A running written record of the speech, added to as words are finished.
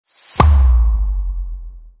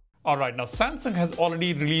Alright, now Samsung has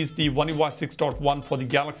already released the One UI 6.1 for the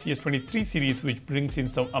Galaxy S23 series, which brings in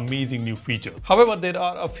some amazing new features. However, there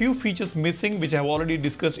are a few features missing which I have already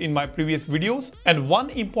discussed in my previous videos, and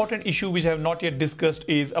one important issue which I have not yet discussed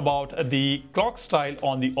is about the clock style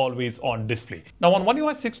on the always on display. Now on One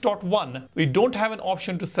UI 6.1, we don't have an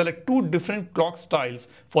option to select two different clock styles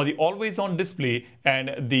for the always on display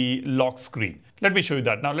and the lock screen. Let me show you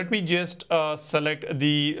that. Now let me just select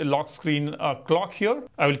the lock screen clock here.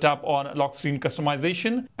 I will tap on lock screen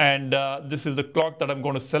customization, and this is the clock that I'm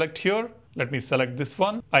going to select here. Let me select this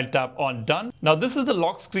one. I'll tap on done. Now this is the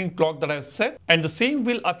lock screen clock that I've set, and the same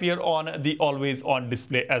will appear on the always on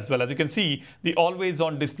display as well. As you can see, the always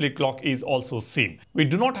on display clock is also same. We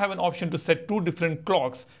do not have an option to set two different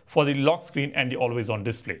clocks for the lock screen and the always on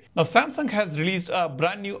display. Now Samsung has released a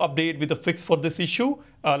brand new update with a fix for this issue.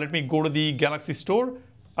 Let me go to the Galaxy Store.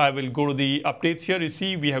 I will go to the updates here. You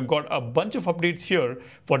see, we have got a bunch of updates here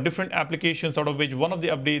for different applications, out of which one of the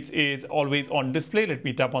updates is always on display. Let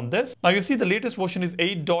me tap on this. Now you see the latest version is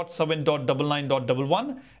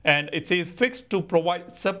 8.7.99.11, and it says fixed to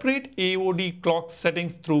provide separate AOD clock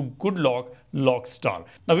settings through Good Lock Lock Star.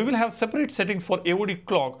 Now we will have separate settings for AOD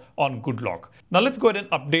clock on Good Lock. Now let's go ahead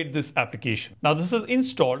and update this application. Now this is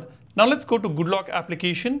installed. Now let's go to Good Lock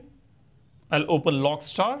application. I'll open Lock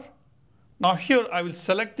Star. Now here I will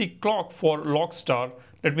select the clock for Lock Star.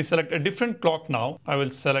 Let me select a different clock now. I will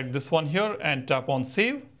select this one here and tap on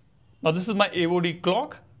save. Now this is my AOD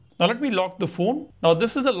clock. Now let me lock the phone. Now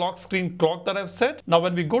this is a lock screen clock that I've set. Now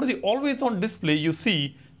when we go to the always on display, you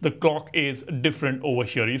see the clock is different over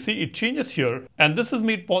here. You see it changes here, and this is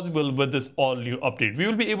made possible with this all new update. We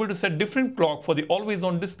will be able to set different clock for the always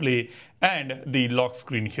on display and the lock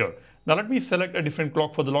screen here. Now let me select a different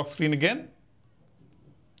clock for the lock screen again.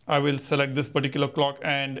 I will select this particular clock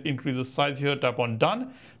and increase the size here, tap on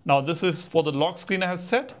done. Now this is for the lock screen I have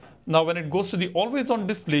set. Now when it goes to the always on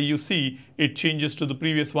display, you see it changes to the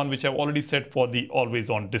previous one which I've already set for the always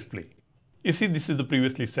on display. You see, this is the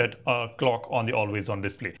previously set clock on the always on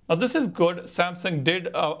display. Now this is good. Samsung did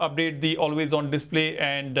update the always on display,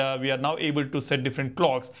 and we are now able to set different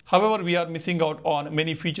clocks. However, we are missing out on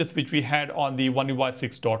many features which we had on the One UI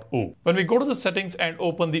 6.0. When we go to the settings and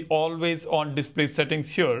open the always on display settings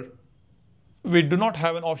here, we do not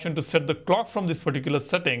have an option to set the clock from this particular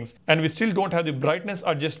settings, and we still don't have the brightness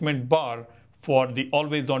adjustment bar for the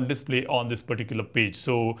always on display on this particular page.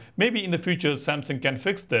 So maybe in the future Samsung can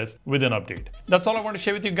fix this with an update. That's all I want to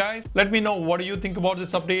share with you guys. Let me know what do you think about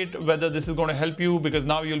this update, whether this is going to help you, because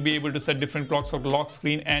now you'll be able to set different clocks for the lock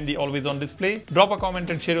screen and the always on display. Drop a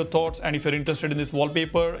comment and share your thoughts, and if you're interested in this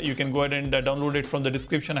wallpaper, you can go ahead and download it from the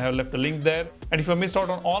description. I have left a link there. And if you missed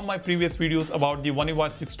out on all my previous videos about the One UI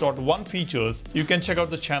 6.1 features, you can check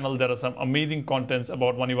out the channel. There are some amazing contents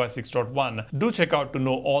about One UI 6.1. Do check out to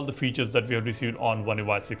know all the features that we have received on One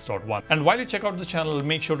UI 6.1. And while you check out the channel,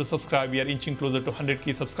 make sure to subscribe. We are inching closer to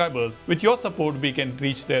 100k subscribers. With your support, we can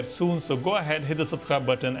reach there soon. So go ahead, hit the subscribe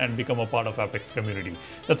button and become a part of Apex community.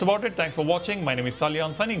 That's about it. Thanks for watching. My name is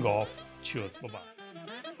Salyan, signing off. Cheers. Bye-bye.